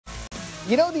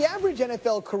You know, the average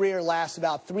NFL career lasts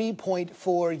about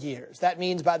 3.4 years. That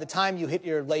means by the time you hit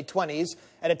your late 20s,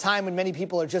 at a time when many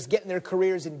people are just getting their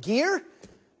careers in gear,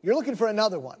 you're looking for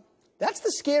another one. That's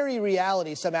the scary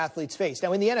reality some athletes face.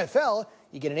 Now, in the NFL,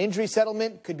 you get an injury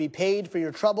settlement, could be paid for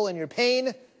your trouble and your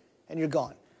pain, and you're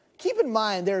gone. Keep in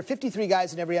mind, there are 53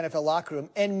 guys in every NFL locker room,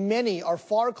 and many are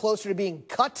far closer to being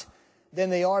cut than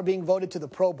they are being voted to the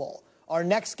Pro Bowl. Our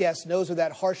next guest knows what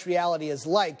that harsh reality is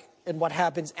like and what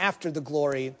happens after the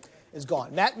glory is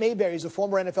gone. Matt Mayberry is a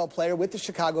former NFL player with the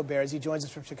Chicago Bears. He joins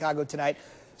us from Chicago tonight.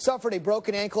 Suffered a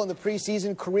broken ankle in the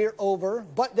preseason, career over,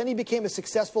 but then he became a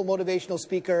successful motivational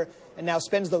speaker and now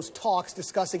spends those talks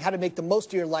discussing how to make the most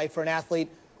of your life for an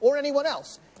athlete or anyone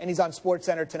else. And he's on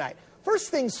SportsCenter tonight. First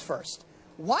things first,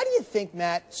 why do you think,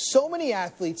 Matt, so many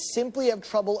athletes simply have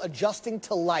trouble adjusting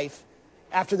to life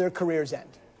after their careers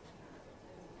end?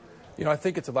 You know, I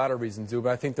think it's a lot of reasons, but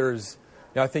I think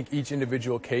I think each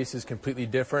individual case is completely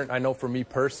different. I know for me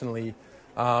personally,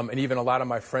 and even a lot of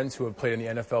my friends who have played in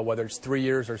the NFL, whether it's 3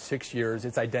 years or 6 years,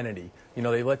 it's identity. You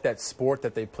know, they let that sport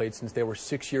that they played since they were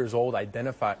 6 years old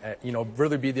identify,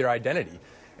 really be their identity.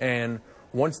 And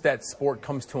once that sport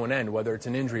comes to an end, whether it's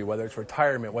an injury, whether it's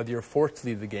retirement, whether you're forced to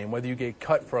leave the game, whether you get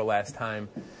cut for a last time,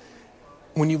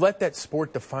 when you let that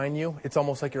sport define you, it's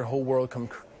almost like your whole world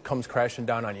comes crashing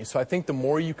down on you. So I think the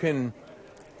more you can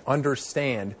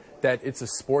understand that it's a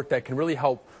sport that can really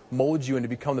help mold you and to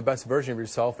become the best version of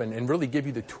yourself and really give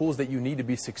you the tools that you need to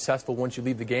be successful once you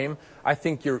leave the game, I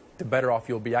think the better off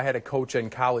you'll be. I had a coach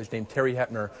in college named Terry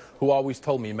Hepner who always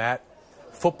told me, Matt,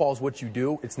 football's what you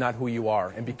do, it's not who you are.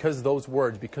 And because of those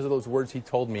words he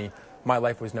told me, my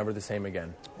life was never the same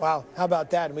again. Wow, how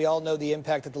about that? And we all know the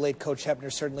impact that the late Coach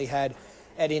Hepner certainly had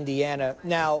at Indiana.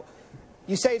 Now,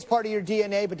 you say it's part of your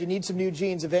DNA, but you need some new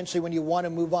genes eventually when you want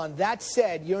to move on. That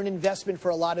said, you're an investment for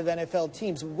a lot of NFL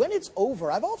teams. When it's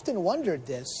over, I've often wondered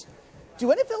this, do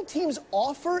NFL teams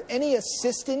offer any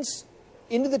assistance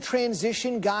into the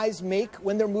transition guys make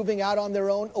when they're moving out on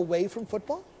their own away from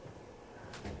football?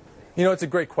 You know, it's a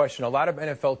great question. A lot of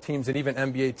NFL teams and even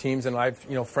NBA teams, and I've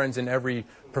friends in every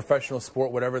professional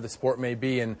sport, whatever the sport may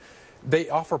be, and they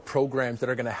offer programs that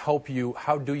are going to help you.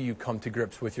 How do you come to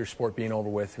grips with your sport being over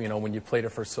with, when you played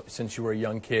it since you were a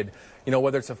young kid?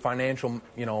 Whether it's a financial,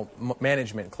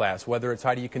 management class, whether it's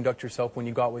how do you conduct yourself when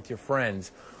you go out with your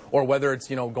friends, or whether it's,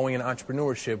 going in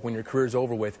entrepreneurship when your career's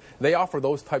over with. They offer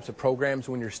those types of programs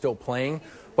when you're still playing,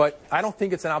 but I don't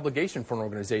think it's an obligation for an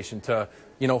organization to,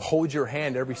 hold your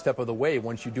hand every step of the way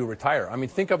once you do retire. I mean,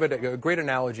 think of it, a great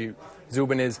analogy,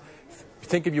 Zubin, is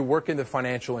think if you work in the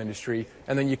financial industry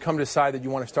and then you come to decide that you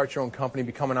want to start your own company,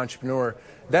 become an entrepreneur.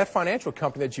 That financial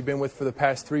company that you've been with for the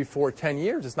past 3, 4, 10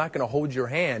 years is not going to hold your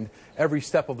hand every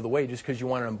step of the way just because you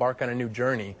want to embark on a new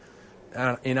journey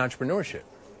in entrepreneurship.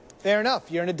 Fair enough.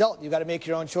 You're an adult. You've got to make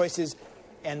your own choices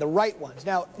and the right ones.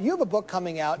 Now, you have a book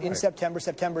coming out in September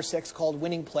 6th, called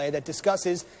Winning Play that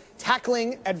discusses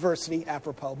tackling adversity,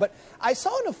 apropos. But I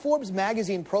saw in a Forbes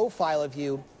magazine profile of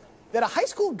you that a high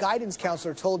school guidance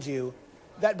counselor told you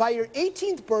that by your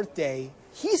 18th birthday,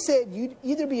 he said you'd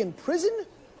either be in prison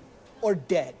or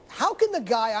dead. How can the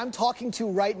guy I'm talking to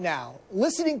right now,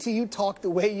 listening to you talk the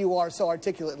way you are so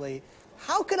articulately,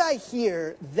 how could I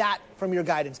hear that from your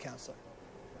guidance counselor?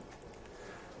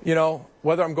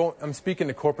 Whether I'm speaking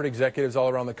to corporate executives all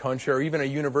around the country or even a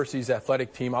university's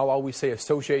athletic team, I'll always say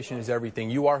association is everything.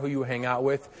 You are who you hang out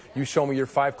with. You show me your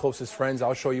 5 closest friends,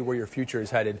 I'll show you where your future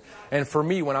is headed. And for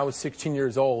me, when I was 16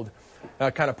 years old,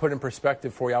 kind of put in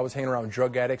perspective for you, I was hanging around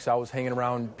drug addicts, I was hanging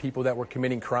around people that were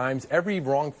committing crimes. Every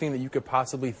wrong thing that you could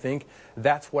possibly think,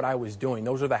 that's what I was doing.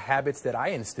 Those are the habits that I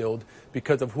instilled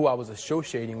because of who I was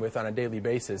associating with on a daily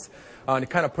basis. To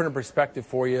kind of put in perspective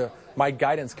for you, my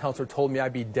guidance counselor told me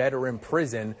I'd be dead or in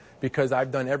prison because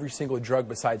I've done every single drug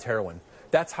besides heroin.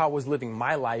 That's how I was living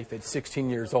my life at 16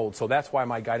 years old. So that's why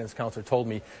my guidance counselor told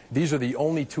me these are the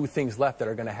only 2 things left that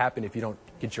are going to happen if you don't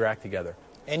get your act together.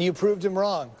 And you proved him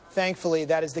wrong. Thankfully,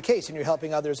 that is the case, and you're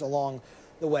helping others along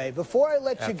the way. Before I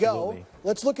let you go,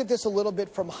 let's look at this a little bit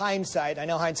from hindsight. I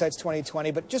know hindsight's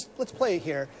 20/20, but just let's play it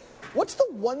here. What's the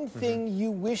one thing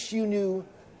you wish you knew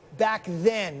back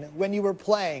then when you were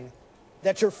playing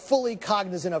that you're fully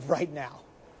cognizant of right now?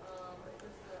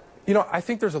 I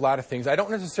think there's a lot of things. I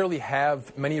don't necessarily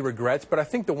have many regrets, but I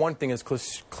think the one thing is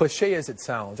cliche as it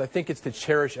sounds. I think it's to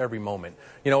cherish every moment.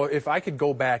 If I could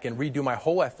go back and redo my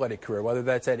whole athletic career, whether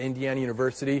that's at Indiana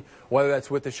University, whether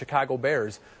that's with the Chicago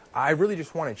Bears, I really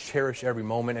just want to cherish every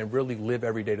moment and really live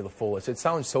every day to the fullest. It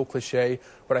sounds so cliche,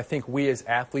 but I think we as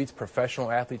athletes, professional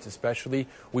athletes especially,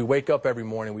 we wake up every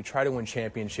morning, we try to win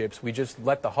championships, we just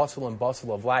let the hustle and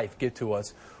bustle of life get to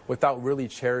us without really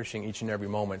cherishing each and every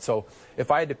moment. So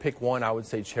if I had to pick one, I would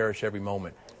say cherish every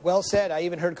moment. Well said. I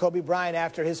even heard Kobe Bryant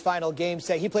after his final game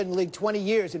say he played in the league 20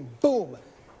 years and boom,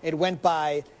 it went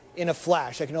by in a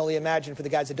flash. I can only imagine for the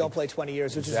guys that don't play 20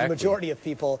 years, which is the majority of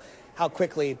people, how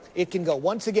quickly it can go.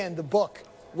 Once again, the book,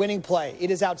 Winning Play,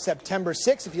 it is out September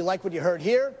 6th. If you like what you heard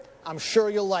here, I'm sure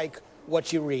you'll like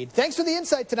what you read. Thanks for the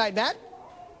insight tonight, Matt.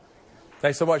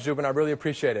 Thanks so much, Zubin. I really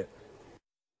appreciate it.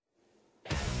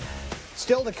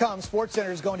 Still to come,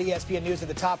 SportsCenter is going to ESPN News at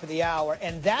the top of the hour,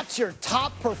 and that's your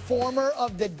top performer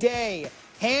of the day.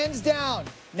 Hands down.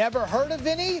 Never heard of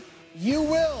Vinny? You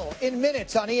will in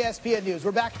minutes on ESPN News.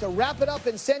 We're back to wrap it up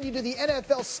and send you to the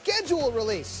NFL schedule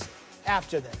release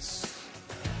after this.